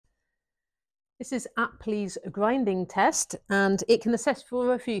This is Apley's grinding test, and it can assess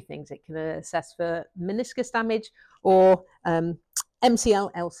for a few things. It can assess for meniscus damage or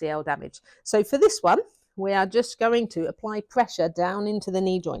MCL, LCL damage. So for this one, we are just going to apply pressure down into the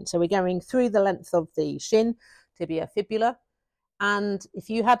knee joint. So we're going through the length of the shin, tibia, fibula. And if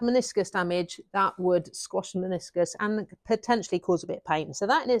you had meniscus damage, that would squash the meniscus and potentially cause a bit of pain. So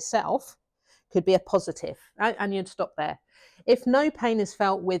that in itself could be a positive, right? And you'd stop there. If no pain is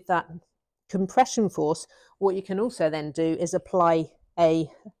felt with that compression force, what you can also then do is apply a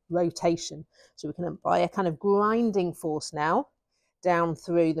rotation. So we can apply a kind of grinding force now down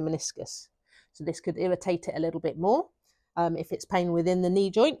through the meniscus. So this could irritate it a little bit more if it's pain within the knee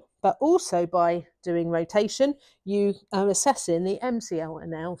joint, but also by doing rotation, you are assessing the MCL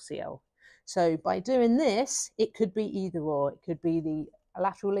and LCL. So by doing this, it could be either or. It could be the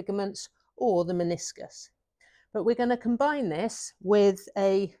lateral ligaments or the meniscus. But we're going to combine this with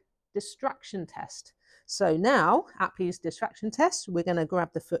a distraction test. So now, Apley's distraction test, we're going to grab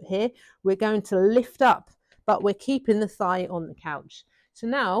the foot here. We're going to lift up, but we're keeping the thigh on the couch. So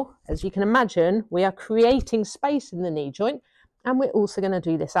now, as you can imagine, we are creating space in the knee joint, and we're also going to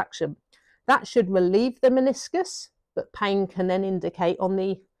do this action. That should relieve the meniscus, but pain can then indicate on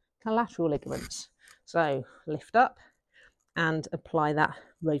the collateral ligaments. So lift up and apply that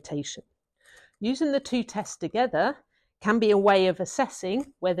rotation. Using the two tests together can be a way of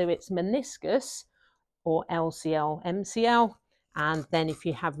assessing whether it's meniscus or LCL, MCL. And then if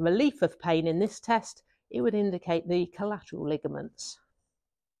you have relief of pain in this test, it would indicate the collateral ligaments.